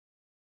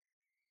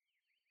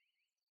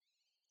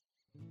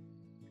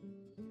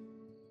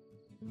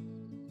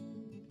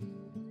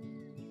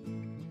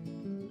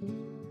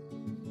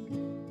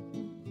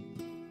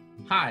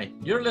Hi,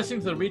 you're listening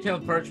to the Retail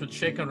Perch with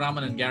Shekhar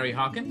Raman and Gary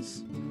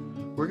Hawkins.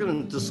 We're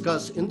going to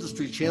discuss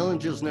industry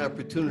challenges and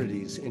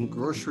opportunities in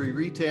grocery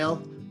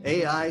retail,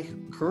 AI,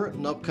 current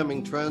and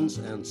upcoming trends,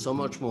 and so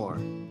much more.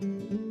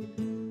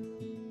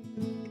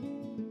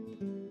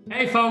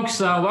 Hey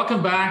folks,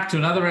 welcome back to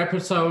another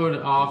episode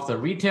of the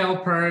Retail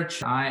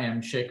Perch. I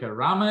am Shekhar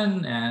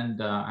Raman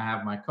and I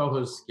have my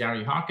co-host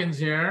Gary Hawkins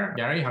here.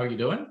 Gary, how are you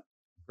doing?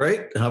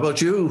 Great. How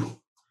about you?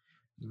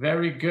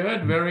 Very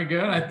good, very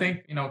good. I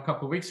think, a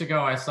couple of weeks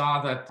ago, I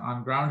saw that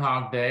on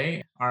Groundhog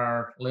Day,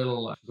 our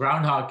little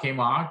groundhog came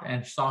out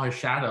and saw his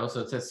shadow.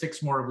 So it said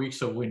 6 more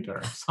weeks of winter.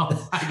 So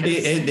I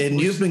guess and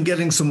you've been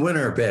getting some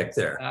winter back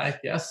there. I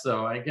guess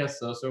so.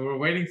 So we're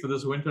waiting for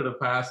this winter to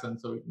pass and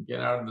so we can get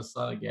out in the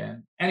sun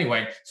again.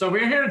 Anyway, so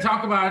we're here to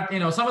talk about,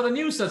 some of the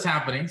news that's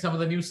happening, some of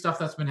the new stuff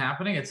that's been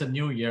happening. It's a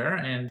new year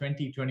and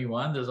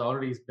 2021. There's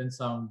already been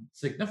some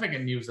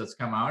significant news that's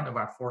come out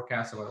about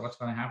forecasts about what's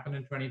going to happen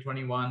in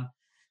 2021.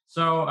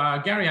 So,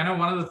 Gary, I know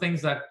one of the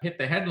things that hit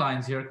the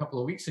headlines here a couple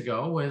of weeks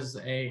ago was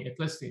at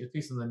least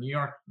in the New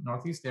York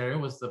Northeast area,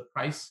 was the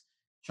Price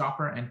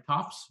Chopper and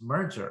Tops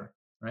merger,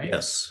 right?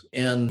 Yes.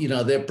 And,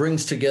 that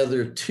brings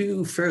together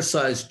two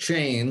fair-sized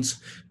chains,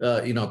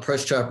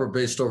 Price Chopper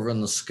based over in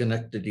the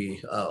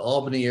Schenectady,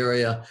 Albany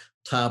area,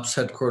 Tops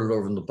headquartered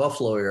over in the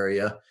Buffalo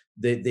area.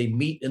 They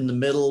meet in the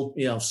middle,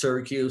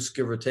 Syracuse,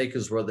 give or take,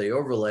 is where they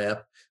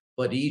overlap.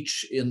 But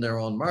each in their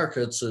own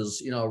markets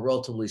is, a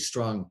relatively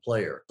strong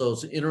player. So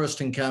it's an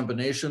interesting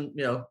combination,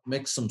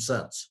 makes some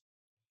sense.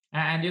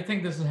 And you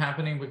think this is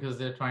happening because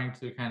they're trying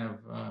to kind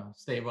of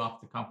stave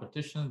off the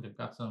competition? They've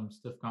got some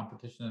stiff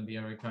competition in the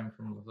area coming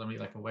from somebody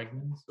like a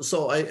Wegmans?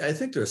 So I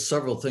think there's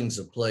several things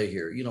at play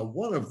here.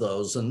 One of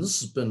those, and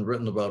this has been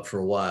written about for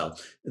a while,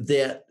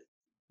 that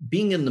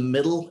being in the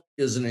middle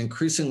is an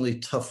increasingly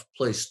tough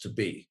place to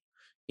be.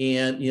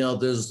 And,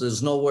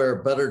 there's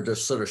nowhere better to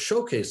sort of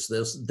showcase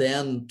this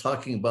than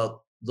talking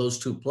about those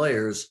two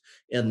players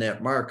in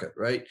that market,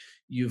 right?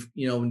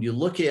 When you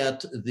look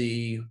at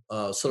the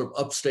sort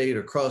of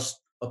across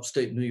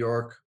upstate New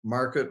York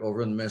market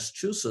over in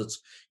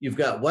Massachusetts, you've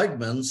got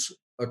Wegmans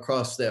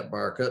across that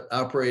market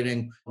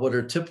operating what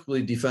are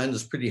typically defined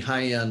as pretty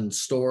high-end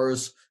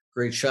stores,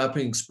 great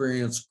shopping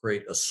experience,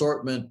 great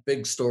assortment,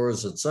 big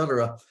stores, et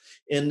cetera.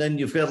 And then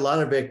you've got a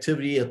lot of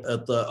activity at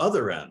the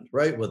other end,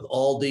 right? With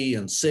Aldi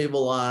and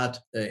Save-A-Lot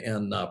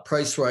and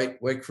Price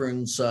Right,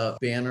 Wakefern's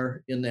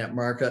banner in that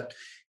market.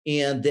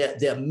 And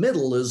that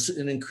middle is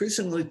an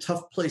increasingly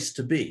tough place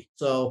to be.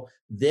 So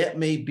that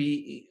may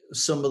be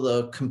some of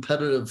the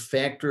competitive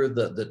factor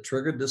that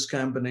triggered this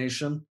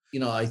combination.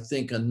 I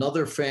think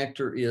another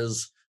factor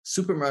is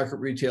supermarket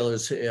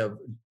retailers have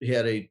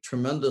had a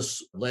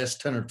tremendous last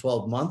 10 or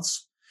 12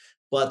 months.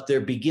 But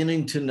they're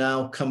beginning to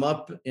now come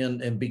up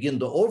and begin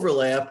to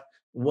overlap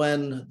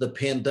when the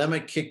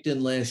pandemic kicked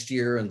in last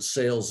year and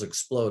sales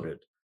exploded,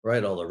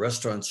 right? All the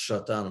restaurants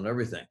shut down and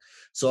everything.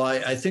 So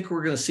I think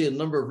we're going to see a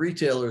number of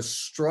retailers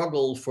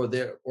struggle for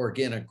their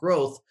organic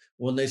growth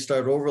when they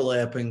start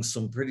overlapping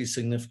some pretty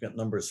significant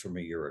numbers from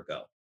a year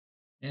ago.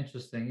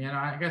 Interesting.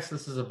 I guess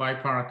this is a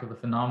byproduct of the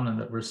phenomenon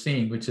that we're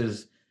seeing, which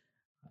is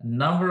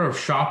number of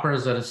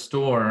shoppers at a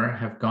store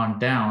have gone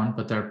down,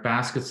 but their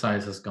basket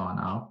size has gone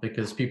up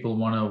because people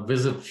want to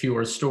visit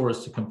fewer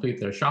stores to complete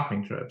their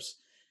shopping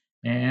trips.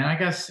 And I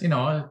guess, it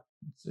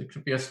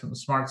could be a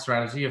smart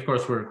strategy. Of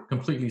course, we're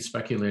completely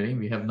speculating.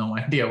 We have no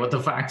idea what the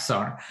facts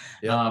are.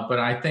 Yep. But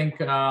I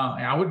think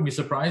I wouldn't be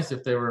surprised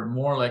if there were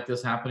more like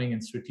this happening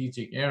in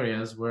strategic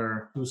areas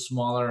where two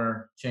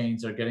smaller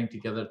chains are getting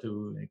together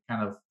to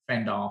kind of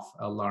fend off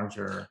a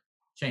larger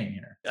chain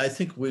here. I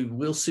think we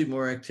will see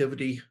more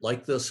activity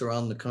like this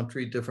around the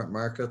country, different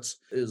markets,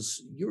 as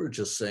you were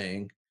just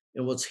saying.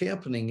 And what's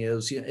happening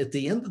is, at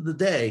the end of the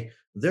day,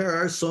 there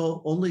are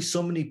only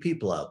so many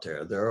people out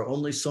there. There are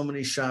only so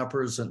many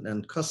shoppers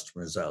and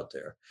customers out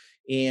there.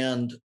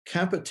 And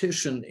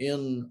competition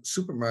in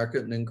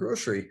supermarket and in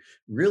grocery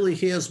really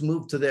has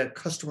moved to that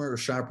customer or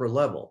shopper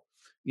level.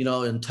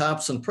 In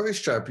Tops and Price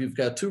Chopper, you've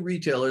got two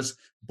retailers,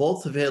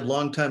 both have had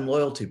longtime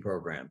loyalty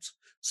programs.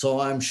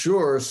 So I'm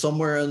sure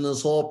somewhere in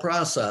this whole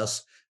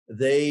process,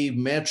 they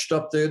matched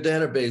up their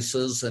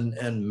databases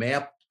and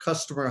mapped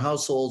customer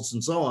households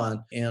and so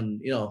on,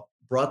 and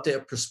brought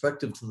that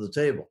perspective to the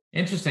table.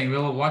 Interesting.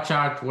 We'll watch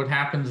out what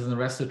happens in the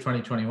rest of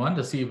 2021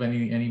 to see if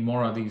any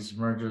more of these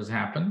mergers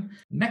happen.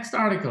 Next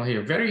article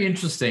here, very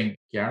interesting,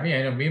 Gary.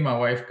 I know me and my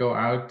wife go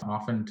out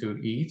often to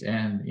eat,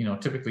 and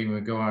typically when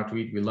we go out to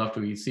eat, we love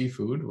to eat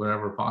seafood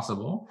wherever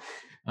possible.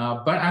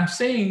 But I'm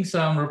seeing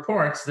some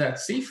reports that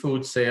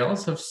seafood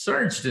sales have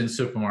surged in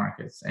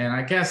supermarkets. And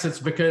I guess it's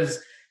because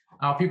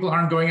people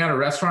aren't going out of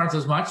restaurants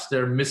as much.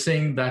 They're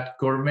missing that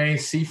gourmet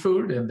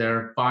seafood and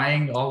they're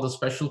buying all the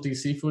specialty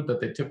seafood that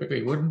they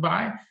typically wouldn't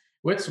buy.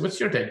 What's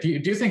your take? Do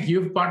you think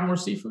you've bought more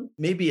seafood?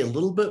 Maybe a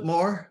little bit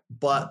more,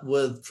 but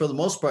for the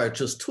most part,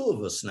 just two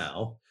of us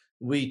now.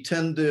 We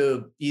tend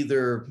to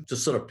either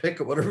just sort of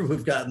pick at whatever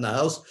we've got in the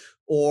house,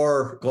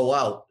 or go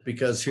out,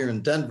 because here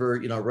in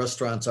Denver,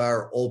 restaurants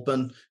are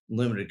open,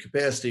 limited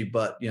capacity,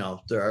 but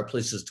there are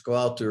places to go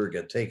out to or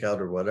get takeout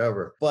or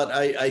whatever. But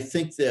I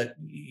think that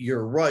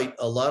you're right.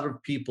 A lot of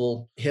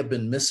people have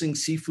been missing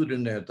seafood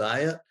in their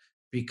diet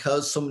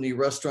because so many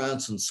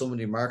restaurants and so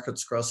many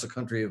markets across the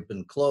country have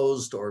been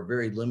closed or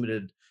very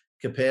limited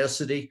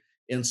capacity.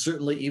 And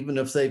certainly, even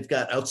if they've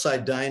got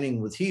outside dining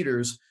with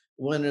heaters,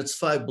 when it's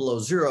 5 below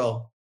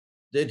 0,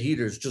 that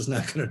heater's just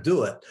not going to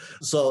do it.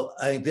 So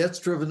I think that's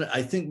driven.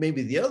 I think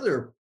maybe the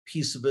other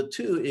piece of it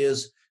too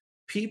is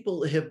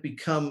people have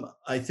become,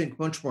 I think,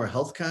 much more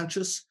health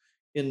conscious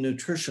and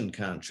nutrition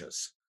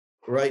conscious,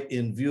 right?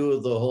 In view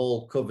of the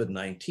whole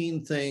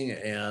COVID-19 thing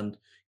and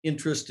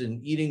interest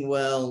in eating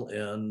well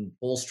and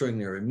bolstering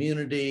their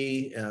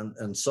immunity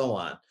and so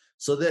on.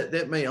 So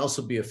that may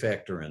also be a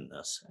factor in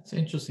this. That's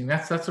interesting.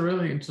 That's a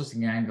really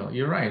interesting angle.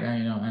 You're right.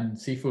 And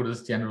seafood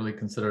is generally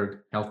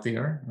considered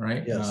healthier,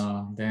 right, Yes.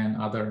 than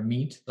other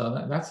meat.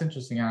 So that's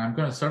interesting. And I'm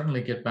going to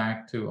certainly get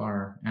back to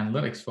our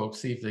analytics folks,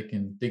 see if they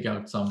can dig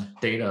out some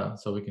data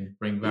so we can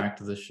bring back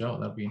to the show.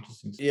 That'd be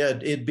interesting. Yeah,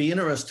 it'd be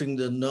interesting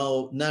to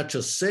know not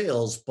just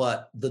sales,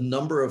 but the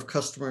number of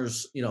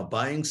customers,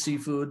 buying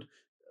seafood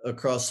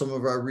across some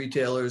of our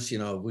retailers.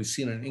 We've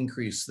seen an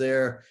increase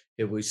there.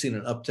 Have we seen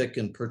an uptick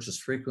in purchase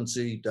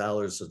frequency,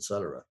 dollars, et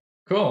cetera?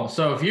 Cool.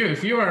 So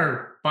if you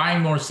are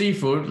buying more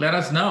seafood, let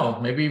us know.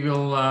 Maybe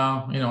we'll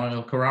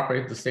it'll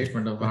corroborate the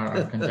statement of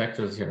our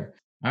conjectures here.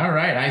 All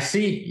right. I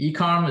see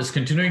e-com is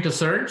continuing to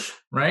surge,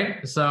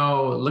 right?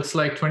 So it looks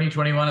like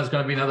 2021 is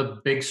going to be another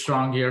big,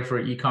 strong year for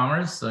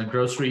e-commerce,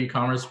 grocery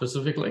e-commerce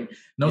specifically.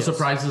 No Yes.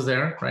 surprises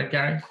there, right,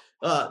 Gary?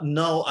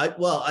 No,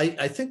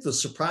 I think the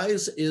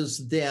surprise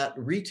is that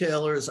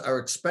retailers are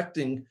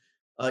expecting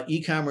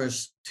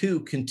e-commerce to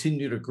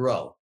continue to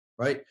grow,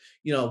 right?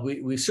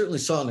 We certainly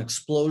saw an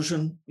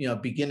explosion,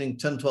 beginning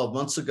 10, 12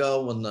 months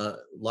ago when the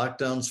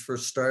lockdowns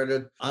first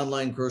started.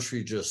 Online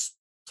grocery just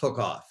took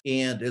off,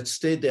 and it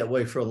stayed that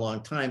way for a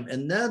long time.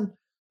 And then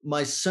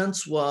my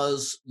sense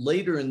was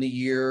later in the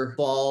year,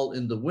 fall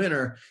into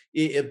winter,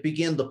 it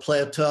began to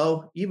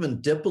plateau,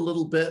 even dip a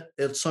little bit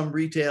at some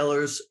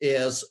retailers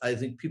as I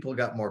think people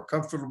got more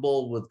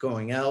comfortable with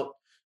going out,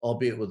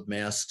 albeit with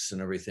masks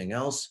and everything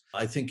else.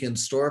 I think in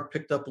store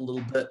picked up a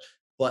little bit,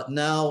 but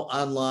now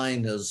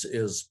online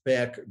is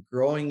back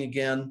growing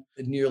again.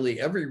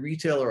 Nearly every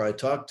retailer I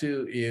talk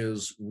to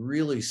is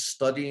really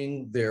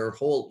studying their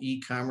whole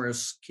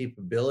e-commerce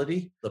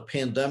capability. The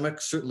pandemic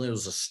certainly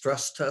was a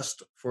stress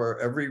test for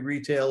every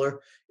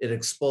retailer. It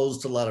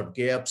exposed a lot of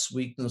gaps,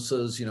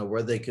 weaknesses,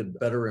 where they could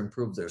better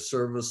improve their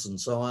service and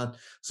so on.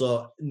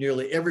 So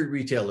nearly every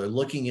retailer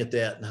looking at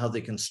that and how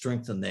they can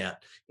strengthen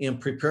that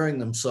and preparing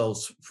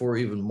themselves for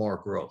even more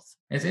growth.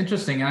 It's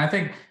interesting. And I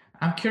think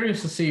I'm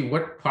curious to see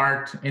what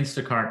part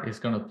Instacart is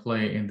going to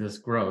play in this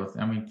growth.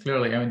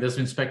 Clearly, there's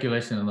been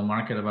speculation in the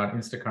market about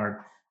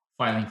Instacart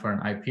filing for an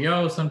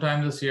IPO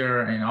sometime this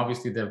year. And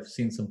obviously, they've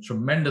seen some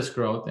tremendous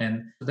growth.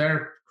 And to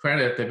their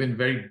credit, they've been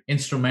very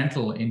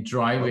instrumental in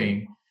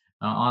driving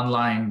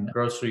online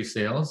grocery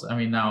sales.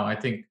 Now I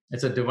think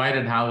it's a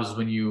divided house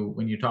when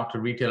you talk to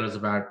retailers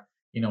about,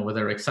 whether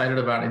they're excited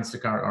about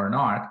Instacart or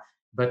not.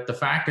 But the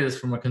fact is,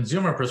 from a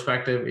consumer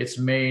perspective, it's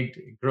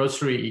made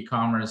grocery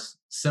e-commerce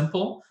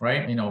simple,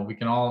 right? We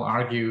can all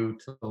argue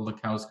till the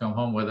cows come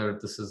home whether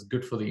this is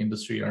good for the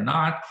industry or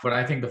not. But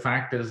I think the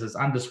fact is, it's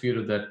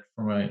undisputed that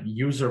from a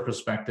user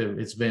perspective,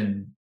 it's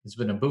been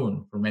a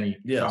boon for many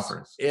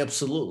shoppers.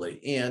 Absolutely.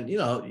 And,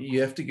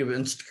 you have to give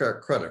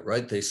Instacart credit,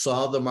 right? They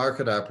saw the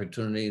market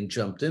opportunity and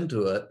jumped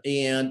into it.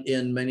 And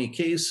in many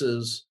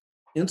cases,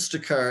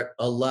 Instacart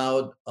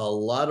allowed a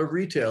lot of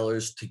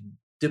retailers to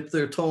dip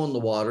their toe in the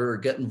water or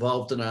get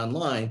involved in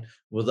online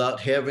without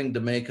having to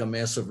make a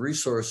massive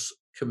resource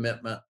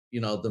commitment,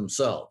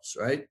 themselves,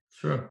 right?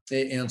 Sure.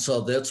 And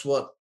so that's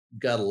what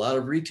got a lot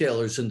of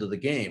retailers into the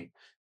game.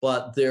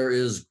 But there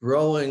is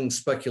growing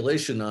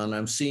speculation on,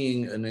 I'm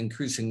seeing an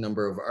increasing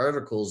number of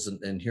articles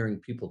and hearing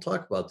people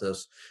talk about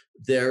this.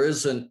 There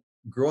is a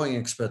growing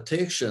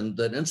expectation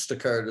that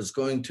Instacart is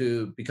going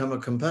to become a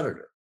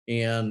competitor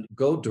and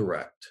go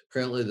direct.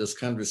 Apparently, there's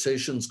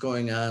conversations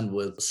going on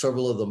with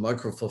several of the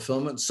micro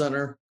fulfillment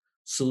center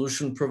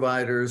solution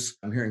providers.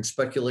 I'm hearing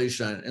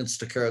speculation on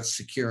Instacart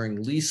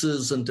securing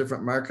leases in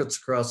different markets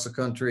across the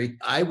country.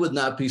 I would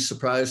not be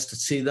surprised to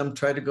see them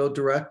try to go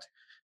direct,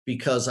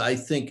 because I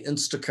think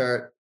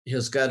Instacart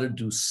has got to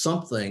do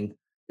something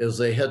as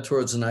they head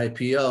towards an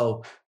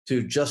IPO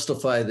to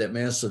justify that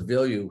massive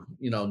value,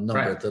 number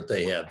Right. that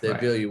they have, that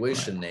Right.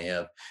 valuation they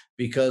have.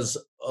 Because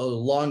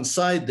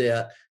alongside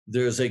that,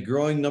 there's a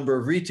growing number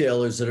of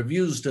retailers that have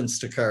used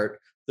Instacart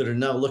that are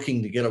now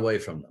looking to get away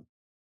from them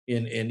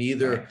and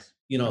either,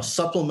 Right.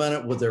 supplement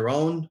it with their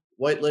own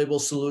white label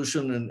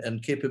solution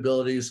and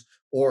capabilities,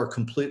 or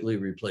completely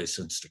replace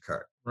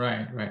Instacart.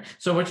 Right.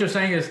 So what you're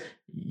saying is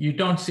you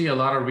don't see a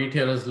lot of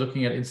retailers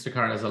looking at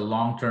Instacart as a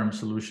long-term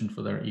solution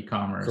for their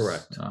e-commerce.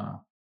 Correct.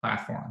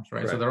 platforms,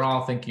 right? So Correct. they're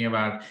all thinking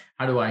about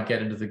how do I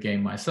get into the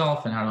game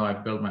myself and how do I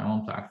build my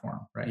own platform,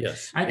 right?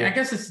 Yes. I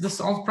guess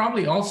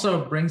probably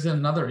also brings in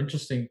another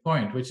interesting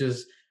point, which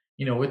is,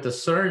 with the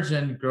surge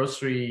in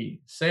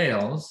grocery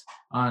sales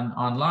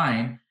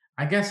online,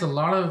 I guess a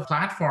lot of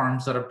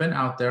platforms that have been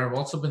out there have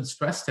also been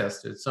stress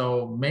tested.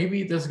 So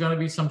maybe there's going to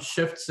be some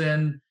shifts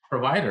in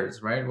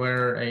providers, right?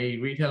 Where a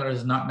retailer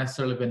has not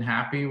necessarily been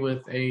happy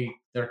with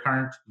their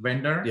current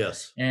vendor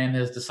Yes. and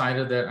has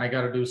decided that I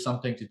got to do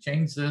something to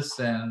change this.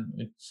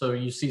 And so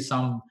you see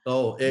some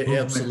movement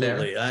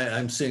Absolutely. there.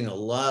 I'm seeing a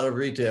lot of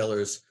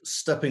retailers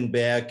stepping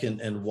back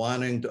and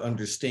wanting to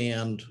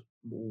understand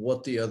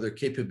what the other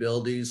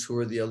capabilities, who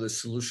are the other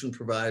solution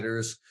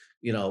providers,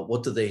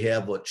 what do they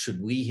have, what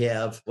should we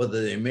have,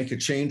 whether they make a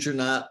change or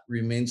not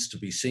remains to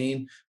be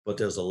seen. But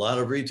there's a lot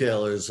of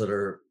retailers that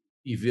are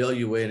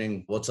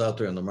evaluating what's out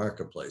there in the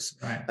marketplace.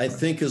 Right. I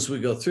think as we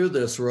go through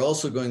this, we're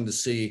also going to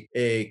see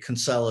a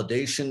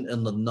consolidation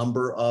in the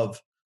number of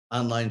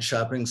online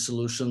shopping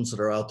solutions that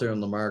are out there in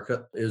the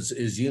market. There's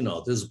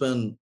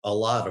been a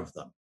lot of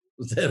them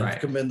that have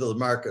come into the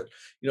market,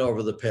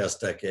 over the past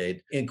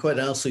decade, and quite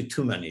honestly,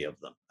 too many of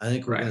them. I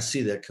think we're going to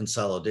see that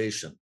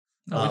consolidation.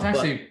 No, which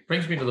actually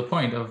brings me to the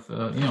point of,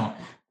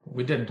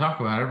 we didn't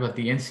talk about it, but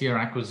the NCR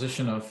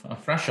acquisition of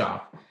Fresh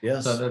Shop.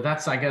 Yes. So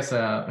that's, I guess,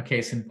 a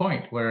case in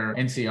point where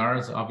NCR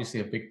is obviously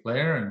a big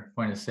player in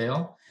point of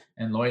sale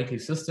and loyalty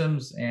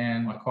systems,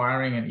 and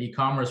acquiring an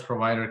e-commerce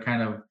provider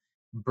kind of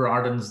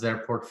broadens their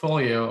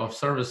portfolio of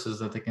services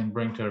that they can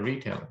bring to a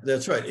retailer.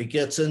 That's right. It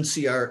gets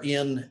NCR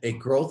in a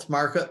growth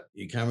market.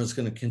 E-commerce is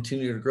going to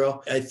continue to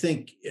grow. I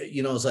think,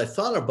 as I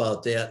thought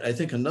about that, I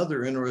think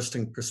another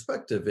interesting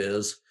perspective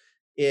is,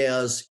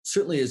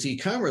 certainly as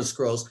e-commerce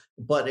grows,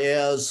 but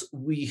as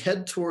we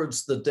head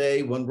towards the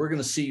day when we're going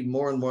to see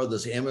more and more of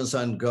this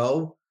Amazon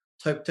Go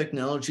type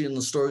technology in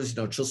the stores,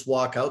 just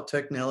walk out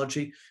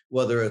technology,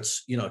 whether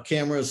it's,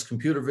 cameras,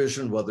 computer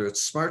vision, whether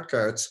it's smart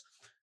carts,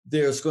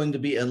 there's going to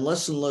be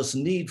less and less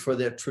need for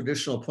that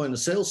traditional point of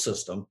sale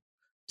system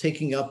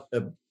taking up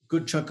a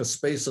good chunk of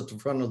space at the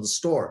front of the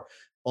store.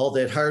 All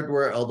that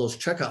hardware, all those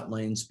checkout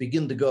lanes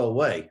begin to go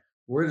away.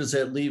 Where does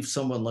that leave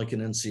someone like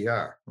an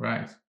NCR?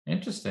 Right.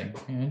 Interesting.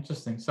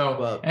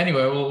 So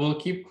anyway, we'll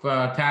keep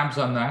tabs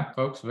on that,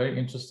 folks. Very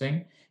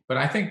interesting. But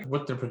I think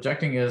what they're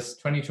projecting is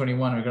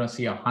 2021, we're going to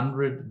see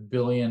 $100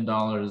 billion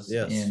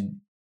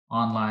in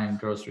online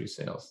grocery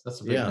sales.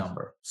 That's a big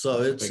number.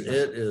 So it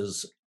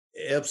is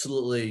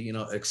absolutely,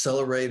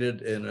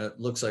 accelerated, and it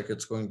looks like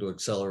it's going to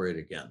accelerate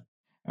again.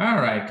 All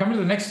right, coming to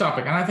the next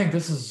topic, and I think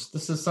this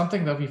is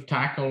something that we've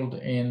tackled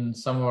in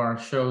some of our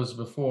shows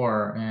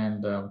before.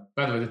 And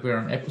by the way, we're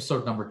on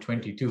episode number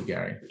 22,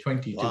 Gary.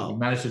 22. Wow. We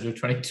managed to do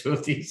 22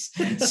 of these.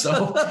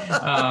 So,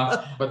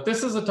 but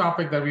this is a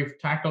topic that we've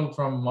tackled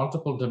from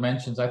multiple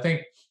dimensions. I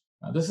think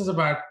this is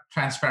about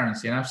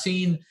transparency, and I've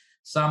seen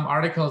some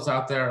articles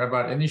out there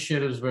about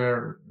initiatives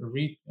where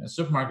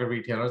supermarket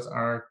retailers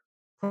are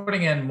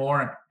putting in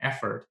more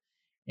effort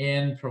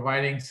in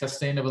providing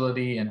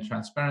sustainability and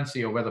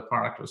transparency of where the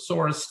product was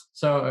sourced.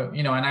 So,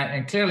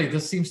 and clearly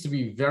this seems to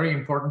be very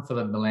important for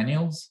the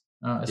millennials,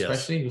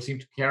 especially, who seem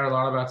to care a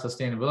lot about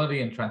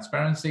sustainability and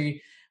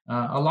transparency,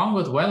 along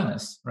with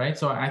wellness, right?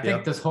 So I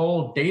think this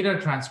whole data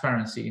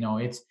transparency,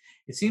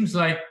 it seems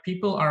like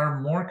people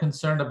are more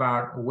concerned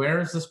about where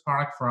is this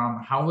product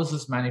from, how was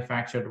this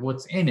manufactured,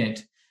 what's in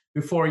it,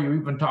 before you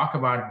even talk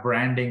about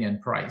branding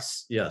and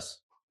price. Yes.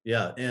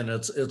 Yeah, and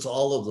it's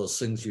all of those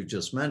things you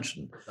just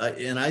mentioned.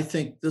 And I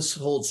think this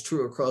holds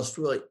true across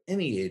really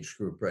any age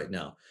group right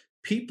now.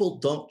 People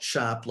don't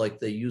shop like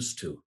they used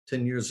to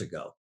 10 years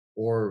ago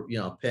or,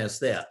 past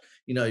that.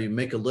 You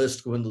make a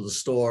list, go into the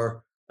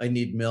store, I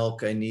need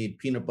milk, I need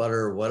peanut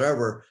butter or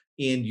whatever,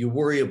 and you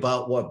worry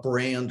about what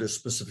brand or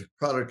specific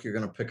product you're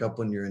going to pick up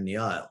when you're in the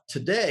aisle.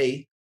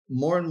 Today,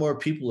 more and more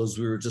people, as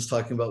we were just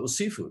talking about with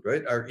seafood,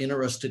 right, are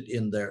interested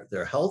in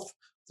their health,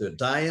 their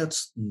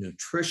diets,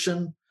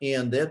 nutrition,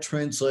 and that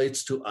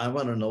translates to, I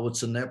want to know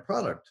what's in that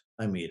product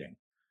I'm eating.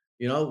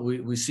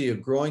 We see a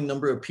growing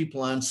number of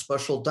people on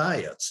special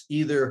diets,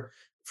 either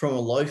from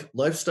a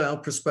lifestyle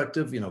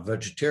perspective,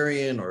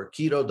 vegetarian or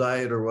keto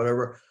diet or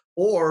whatever,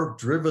 or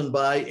driven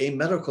by a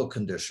medical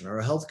condition or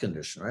a health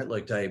condition, right?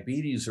 Like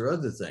diabetes or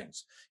other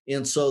things.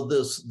 And so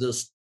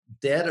this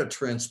data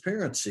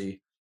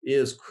transparency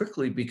is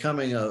quickly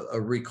becoming a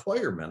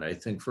requirement, I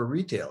think, for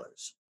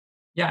retailers.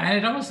 Yeah, and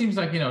it almost seems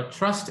like,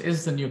 trust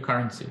is the new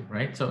currency,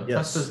 right? So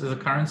trust is the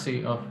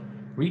currency of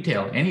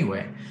retail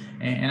anyway.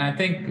 And I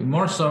think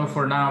more so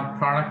for now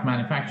product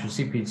manufacturers,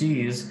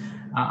 CPGs,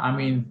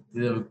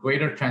 the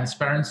greater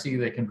transparency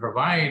they can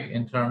provide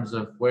in terms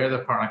of where the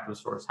product was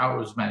sourced, how it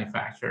was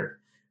manufactured,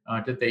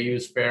 did they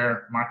use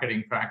fair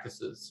marketing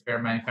practices, fair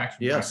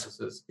manufacturing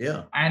practices?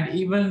 Yeah. And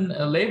even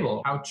a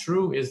label, how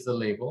true is the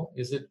label?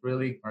 Is it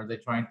really, are they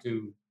trying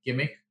to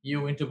gimmick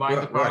you into buying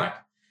the product?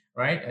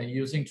 Right?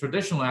 Using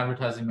traditional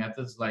advertising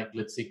methods like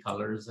glitzy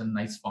colors and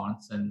nice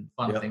fonts and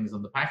fun things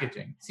on the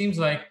packaging. It seems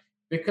like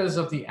because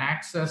of the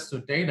access to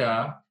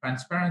data,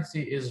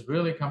 transparency is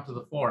really come to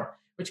the fore.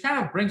 which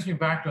kind of brings me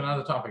back to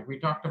another topic. We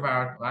talked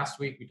about last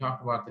week, we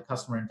talked about the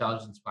customer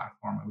intelligence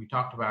platform, and we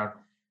talked about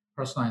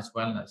personalized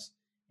wellness.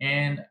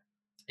 And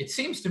it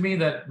seems to me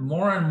that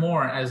more and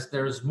more, as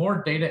there's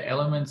more data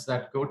elements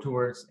that go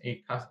towards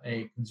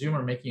a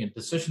consumer making a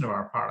decision of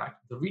our product,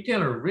 the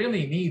retailer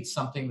really needs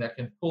something that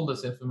can pull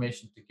this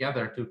information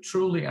together to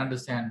truly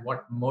understand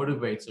what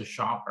motivates a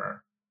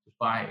shopper to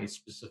buy a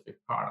specific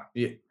product.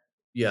 Yeah,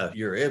 yeah,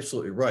 you're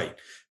absolutely right.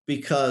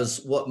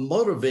 Because what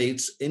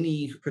motivates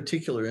any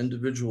particular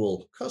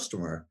individual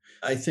customer,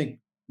 I think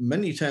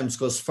many times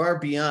goes far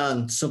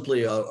beyond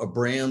simply a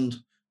brand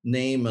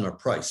name and a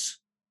price,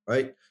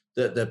 right?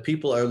 That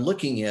people are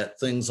looking at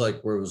things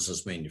like where was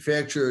this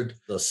manufactured,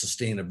 the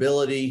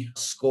sustainability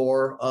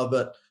score of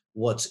it,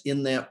 what's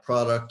in that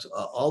product,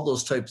 all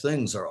those type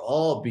things are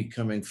all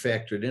becoming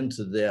factored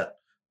into that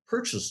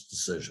purchase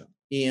decision.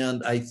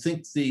 And I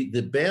think the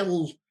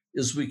battle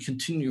as we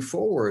continue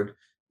forward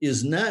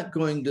is not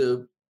going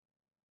to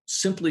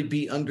simply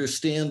be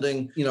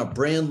understanding,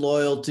 brand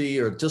loyalty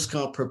or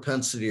discount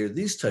propensity or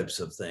these types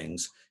of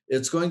things.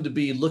 It's going to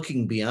be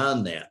looking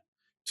beyond that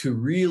to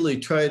really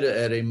try to,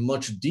 at a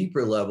much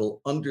deeper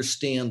level,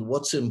 understand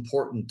what's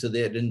important to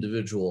that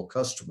individual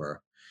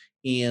customer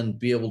and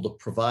be able to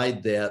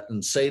provide that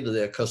and say to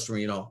that customer,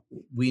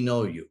 we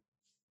know you,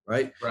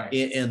 right? Right.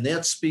 And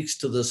that speaks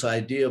to this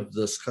idea of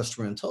this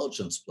customer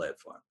intelligence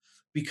platform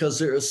because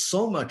there is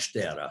so much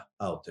data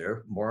out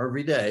there, more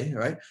every day,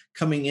 right?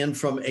 Coming in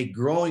from a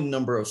growing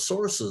number of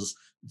sources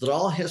that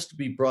all has to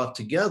be brought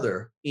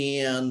together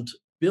and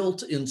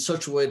built in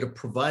such a way to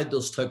provide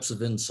those types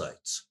of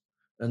insights.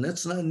 And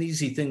that's not an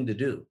easy thing to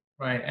do.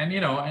 Right. And,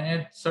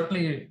 and it,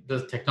 certainly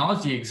the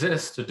technology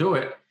exists to do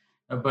it.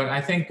 But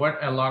I think what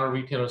a lot of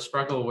retailers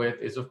struggle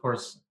with is, of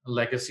course,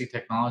 legacy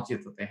technology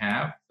that they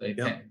have.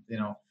 Yep.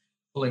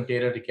 Pulling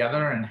data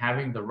together and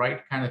having the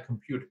right kind of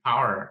compute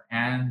power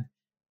and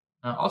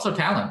also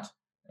talent,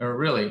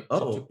 really, to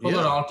Oh, pull it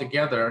yeah. all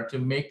together to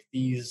make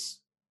these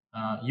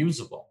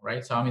usable,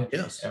 right? So, I mean,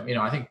 Yes.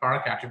 I think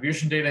product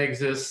attribution data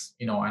exists,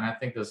 and I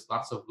think there's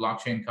lots of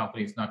blockchain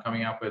companies now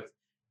coming up with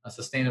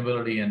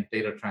sustainability and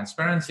data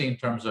transparency in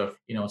terms of,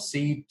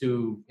 seed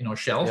to, Yep.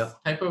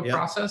 shelf type of Yep.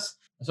 process.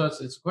 So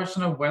it's a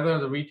question of whether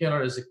the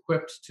retailer is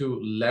equipped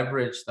to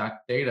leverage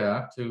that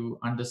data to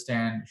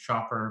understand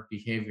shopper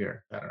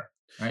behavior better,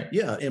 right?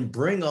 Yeah, and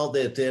bring all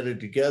that data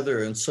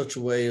together in such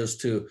a way as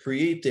to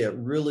create that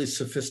really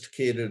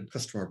sophisticated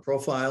customer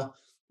profile,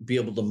 be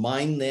able to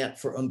mine that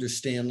for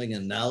understanding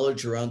and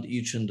knowledge around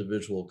each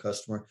individual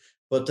customer,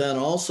 but then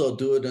also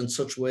do it in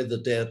such a way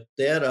that that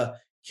data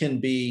can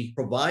be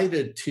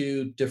provided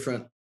to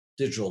different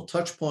digital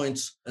touch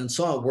points and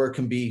so on where it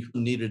can be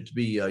needed to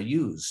be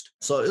used.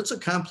 So it's a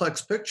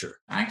complex picture.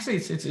 Actually,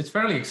 it's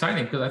fairly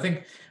exciting because I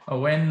think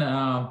when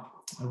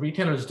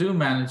retailers do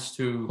manage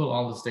to pull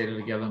all this data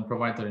together and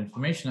provide that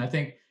information, I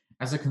think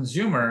as a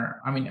consumer,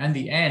 I mean, in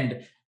the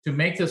end, to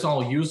make this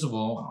all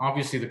usable,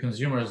 obviously the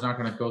consumer is not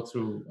going to go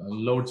through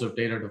loads of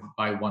data to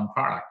buy one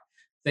product.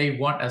 They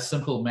want a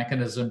simple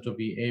mechanism to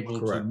be able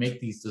to Correct.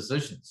 make these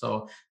decisions.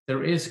 So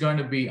there is going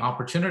to be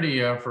opportunity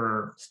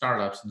for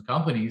startups and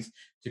companies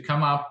to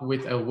come up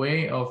with a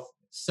way of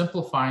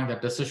simplifying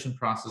that decision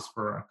process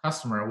for a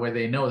customer where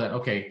they know that,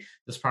 okay,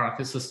 this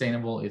product is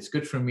sustainable, it's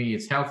good for me,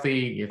 it's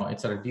healthy,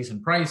 it's at a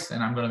decent price,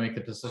 and I'm going to make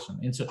a decision.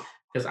 And so,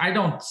 because I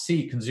don't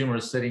see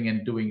consumers sitting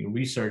and doing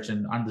research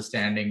and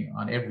understanding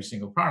on every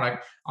single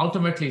product,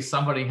 ultimately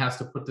somebody has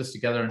to put this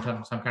together in terms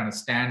of some kind of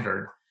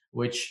standard,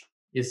 which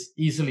is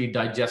easily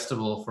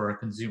digestible for a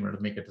consumer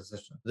to make a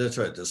decision. That's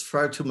right. There's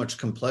far too much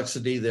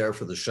complexity there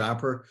for the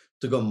shopper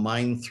to go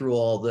mine through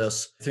all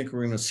this. I think we're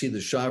going to see the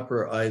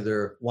shopper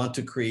either want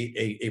to create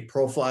a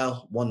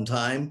profile one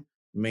time,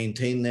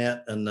 maintain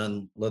that, and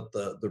then let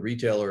the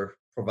retailer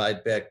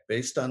provide back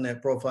based on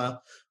that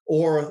profile,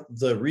 or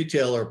the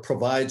retailer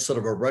provides sort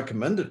of a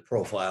recommended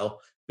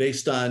profile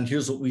based on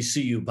here's what we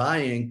see you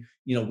buying.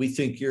 We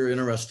think you're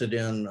interested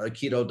in a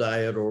keto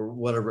diet or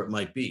whatever it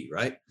might be,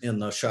 right?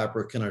 And the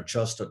shopper can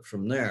adjust it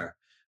from there.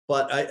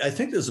 But I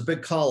think there's a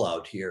big call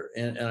out here,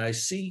 and I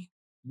see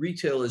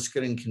retailers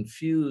getting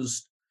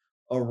confused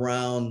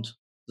around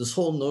this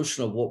whole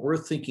notion of what we're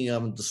thinking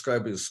of and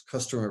describing as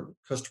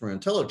customer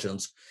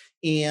intelligence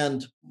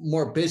and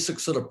more basic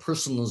sort of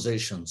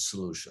personalization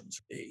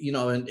solutions.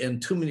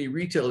 And too many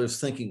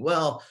retailers thinking,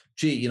 well,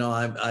 gee,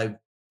 I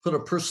put a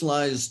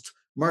personalized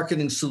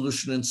marketing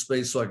solution in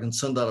space so I can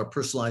send out a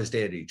personalized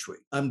ad each week.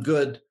 I'm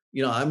good.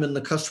 I'm in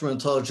the customer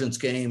intelligence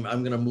game.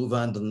 I'm going to move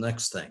on to the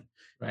next thing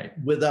Right.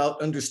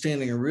 without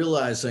understanding and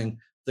realizing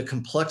the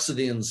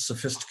complexity and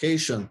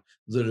sophistication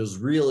that is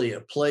really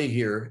at play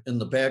here in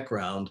the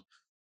background.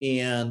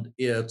 And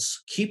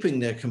it's keeping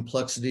that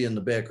complexity in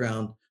the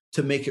background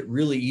to make it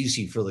really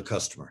easy for the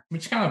customer.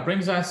 Which kind of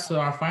brings us to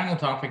our final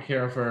topic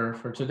here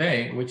for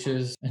today, which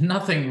is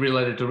nothing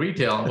related to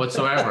retail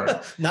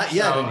whatsoever. Not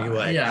yet,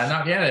 anyway. Yeah,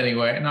 not yet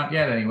anyway. Not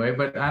yet anyway.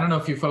 But I don't know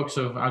if you folks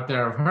out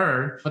there have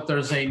heard, but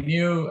there's a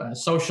new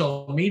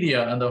social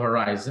media on the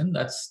horizon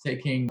that's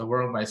taking the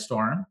world by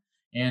storm.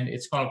 and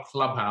it's called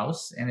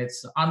Clubhouse. And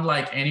it's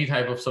unlike any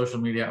type of social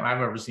media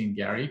I've ever seen,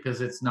 Gary,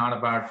 because it's not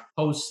about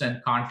posts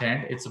and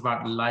content. It's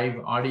about live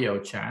audio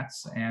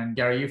chats. And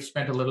Gary, you've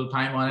spent a little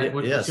time on it.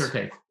 What's your Yes.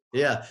 take?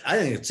 Yeah, I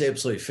think it's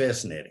absolutely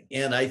fascinating.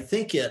 And I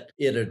think it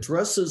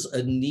addresses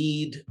a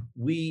need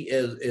we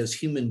as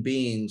human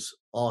beings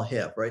all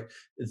have, right?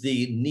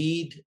 The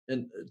need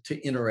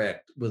to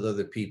interact with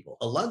other people.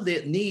 A lot of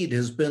that need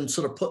has been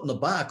sort of put in the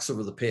box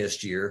over the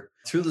past year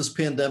through this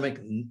pandemic,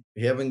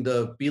 having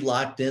to be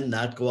locked in,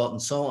 not go out,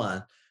 and so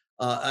on.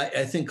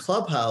 I think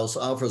Clubhouse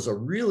offers a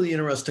really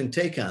interesting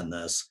take on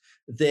this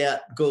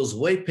that goes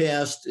way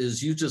past,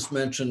 as you just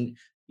mentioned,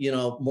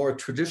 more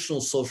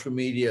traditional social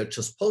media,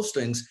 just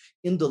postings,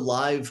 into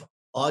live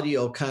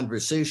audio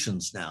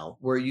conversations now,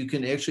 where you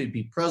can actually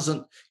be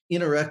present,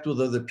 interact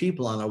with other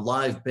people on a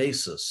live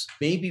basis.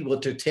 Maybe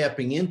what they're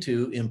tapping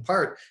into, in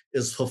part,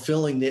 is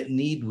fulfilling that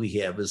need we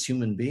have as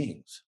human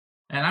beings.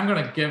 And I'm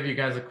going to give you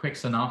guys a quick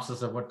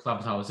synopsis of what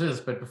Clubhouse is.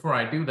 But before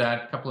I do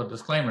that, a couple of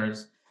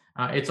disclaimers.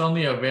 It's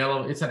only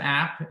available. It's an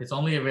app. It's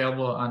only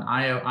available on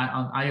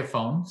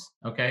iPhones.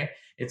 Okay.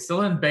 It's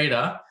still in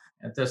beta.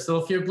 There's still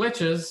a few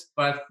glitches,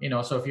 but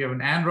so if you have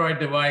an Android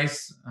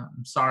device,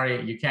 I'm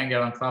sorry, you can't get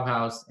on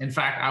Clubhouse. In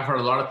fact, I've heard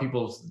a lot of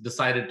people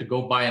decided to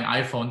go buy an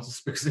iPhone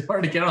just because they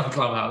already get on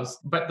Clubhouse.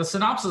 But the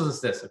synopsis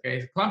is this,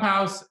 okay?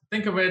 Clubhouse,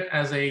 think of it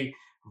as a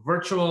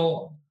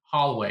virtual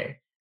hallway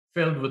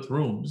filled with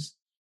rooms.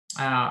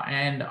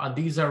 And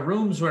these are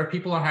rooms where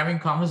people are having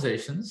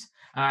conversations.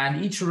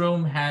 And each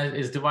room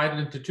is divided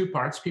into two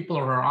parts: people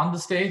who are on the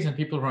stage and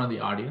people who are in the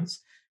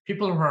audience.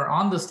 People who are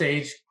on the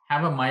stage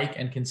have a mic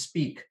and can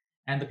speak,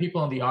 and the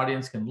people in the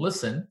audience can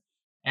listen.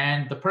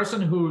 And the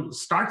person who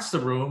starts the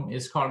room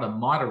is called a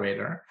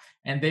moderator,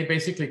 and they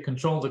basically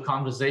control the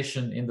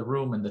conversation in the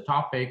room and the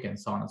topic and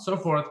so on and so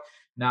forth.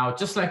 Now,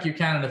 just like you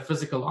can in a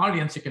physical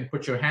audience, you can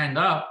put your hand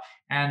up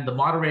and the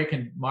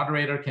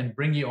moderator can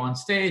bring you on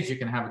stage. You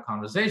can have a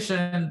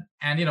conversation.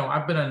 And,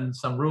 I've been in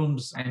some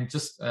rooms, and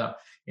just, a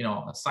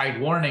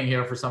side warning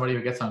here for somebody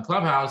who gets on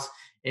Clubhouse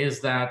is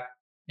that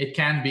it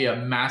can be a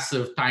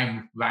massive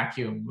time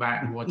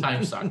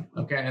time suck.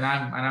 Okay. And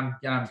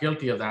I'm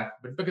guilty of that,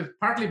 but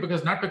partly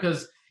because, not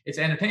because it's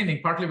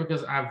entertaining, partly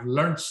because I've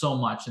learned so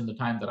much in the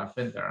time that I've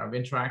been there. I've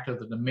interacted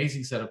with an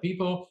amazing set of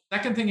people.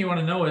 Second thing you want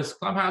to know is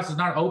Clubhouse is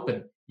not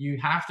open. You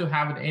have to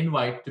have an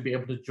invite to be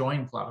able to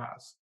join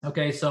Clubhouse.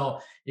 Okay, so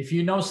if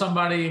you know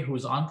somebody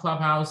who's on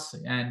Clubhouse,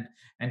 and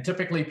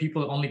typically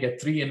people only get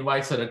 3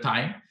 invites at a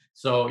time,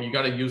 so you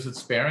got to use it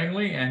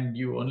sparingly, and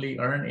you only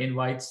earn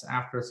invites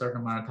after a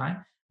certain amount of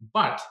time.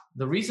 But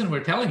the reason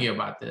we're telling you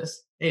about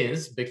this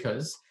is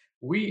because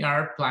we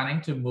are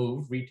planning to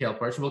move Retail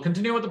Perch. We'll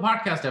continue with the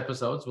podcast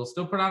episodes. We'll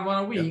still put out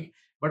one a week,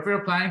 but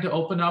we're planning to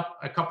open up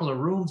a couple of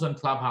rooms on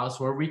Clubhouse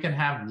where we can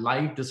have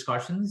live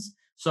discussions.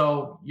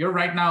 So you're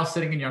right now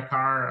sitting in your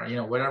car,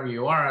 wherever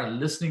you are,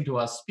 listening to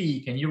us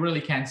speak, and you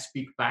really can't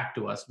speak back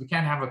to us. We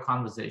can't have a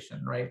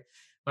conversation, right?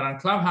 But on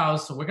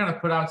Clubhouse, we're going to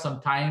put out some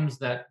times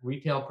that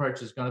Retail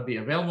Perch is going to be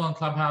available on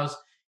Clubhouse.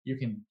 You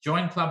can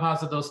join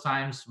Clubhouse at those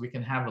times. We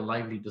can have a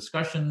lively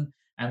discussion,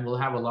 and we'll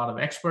have a lot of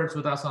experts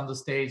with us on the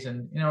stage.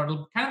 And,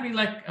 it'll kind of be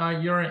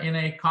like you're in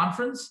a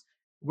conference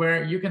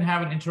where you can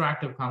have an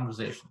interactive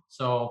conversation.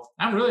 So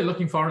I'm really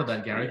looking forward to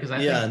that, Gary, because I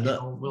think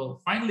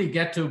we'll finally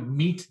get to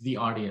meet the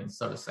audience,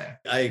 so to say.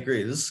 I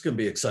agree. This is going to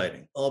be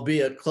exciting,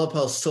 albeit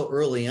Clubhouse so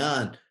early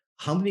on.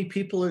 How many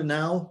people are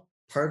now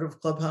part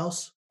of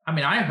Clubhouse? I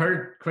mean, I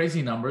heard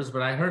crazy numbers,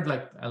 but I heard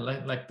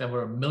like there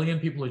were 1 million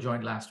people who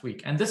joined last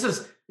week. And this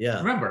is,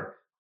 remember,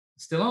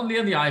 still only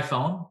on the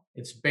iPhone.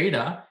 It's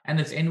beta, and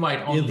it's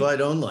invite only.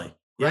 Invite only.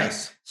 Right?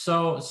 Yes.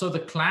 So the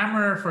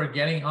clamor for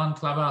getting on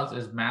Clubhouse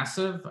is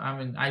massive. I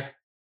mean,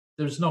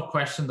 there's no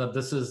question that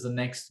this is the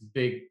next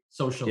big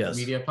social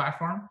media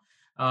platform.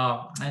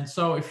 And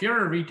so if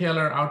you're a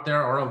retailer out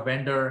there or a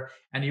vendor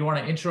and you want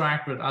to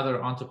interact with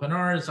other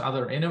entrepreneurs,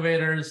 other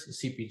innovators,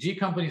 CPG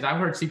companies, I've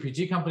heard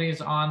CPG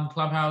companies on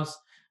Clubhouse.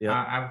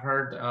 I've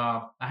heard,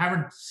 I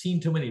haven't seen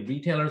too many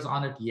retailers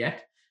on it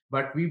yet,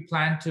 but we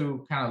plan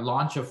to kind of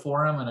launch a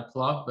forum and a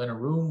club and a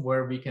room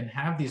where we can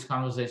have these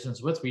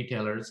conversations with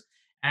retailers,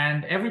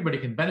 and everybody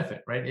can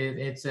benefit, right?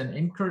 It's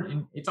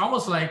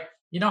almost like,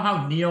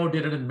 how Neo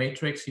did it in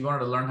Matrix. He wanted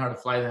to learn how to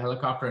fly the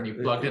helicopter, and he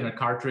plugged in a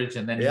cartridge,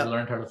 and then he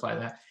learned how to fly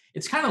that.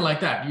 It's kind of like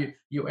that.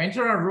 You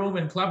enter a room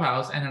in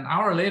Clubhouse, and an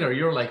hour later,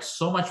 you're like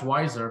so much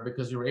wiser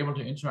because you're able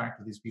to interact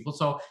with these people.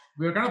 So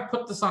we're going to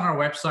put this on our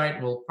website.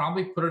 We'll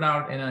probably put it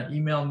out in an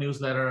email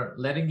newsletter,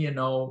 letting you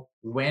know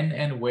when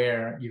and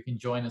where you can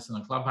join us in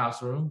the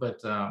Clubhouse room.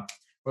 But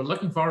we're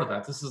looking forward to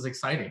that. This is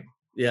exciting.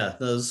 Yeah,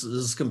 this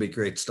is going to be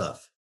great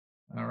stuff.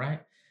 All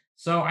right.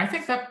 So I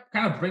think that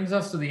kind of brings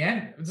us to the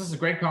end. This is a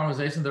great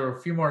conversation. There are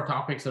a few more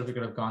topics that we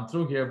could have gone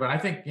through here, but I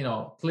think,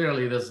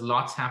 clearly there's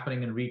lots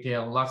happening in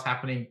retail, lots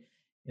happening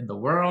in the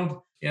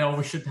world.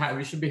 We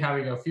should be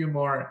having a few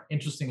more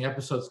interesting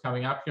episodes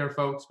coming up here,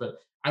 folks. But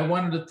I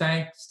wanted to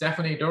thank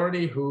Stephanie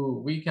Doherty, who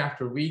week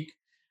after week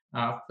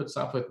puts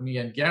up with me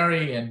and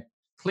Gary and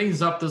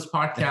cleans up this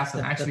podcast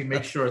and actually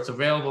makes sure it's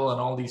available on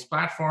all these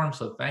platforms.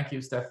 So thank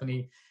you,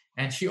 Stephanie.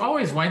 And she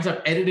always winds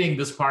up editing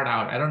this part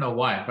out. I don't know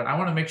why, but I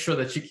want to make sure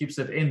that she keeps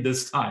it in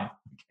this time.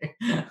 Okay.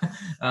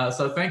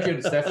 So thank you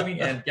to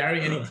Stephanie. And Gary,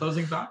 any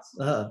closing thoughts?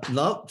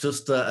 No,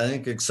 just I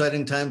think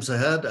exciting times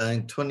ahead. I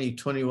think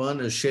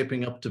 2021 is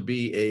shaping up to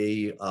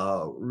be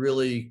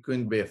really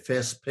going to be a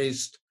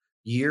fast-paced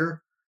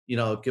year.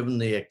 Given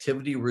the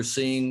activity we're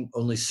seeing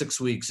only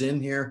 6 weeks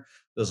in here,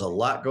 there's a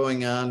lot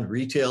going on.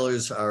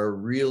 Retailers are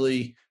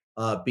really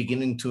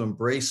beginning to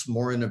embrace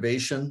more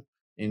innovation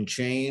and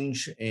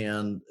change,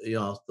 and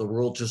the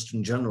world just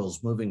in general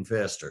is moving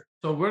faster.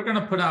 So we're going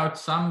to put out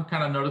some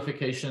kind of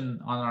notification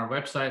on our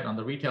website on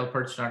the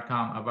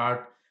retailperch.com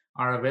about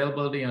our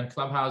availability on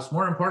Clubhouse.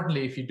 More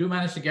importantly, if you do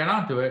manage to get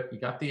onto it, you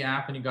got the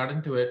app and you got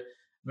into it,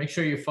 make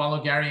sure you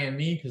follow Gary and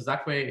me, because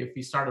that way, if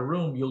we start a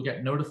room, you'll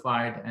get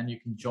notified and you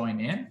can join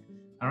in.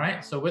 All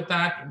right. So with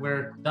that,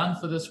 we're done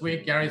for this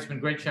week. Gary, it's been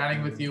great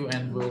chatting with you,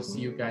 and we'll see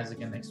you guys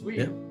again next week.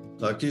 Yeah.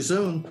 Talk to you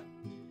soon.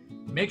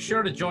 Make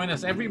sure to join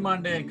us every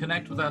Monday and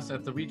connect with us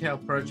at the Retail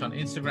Perch on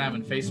Instagram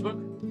and Facebook.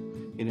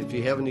 And if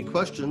you have any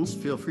questions,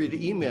 feel free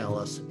to email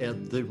us at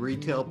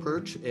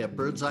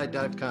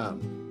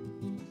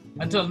theretailperch@birdseye.com.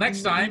 Until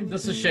next time,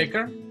 this is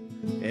Shaker.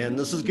 And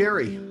this is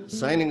Gary,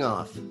 signing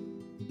off.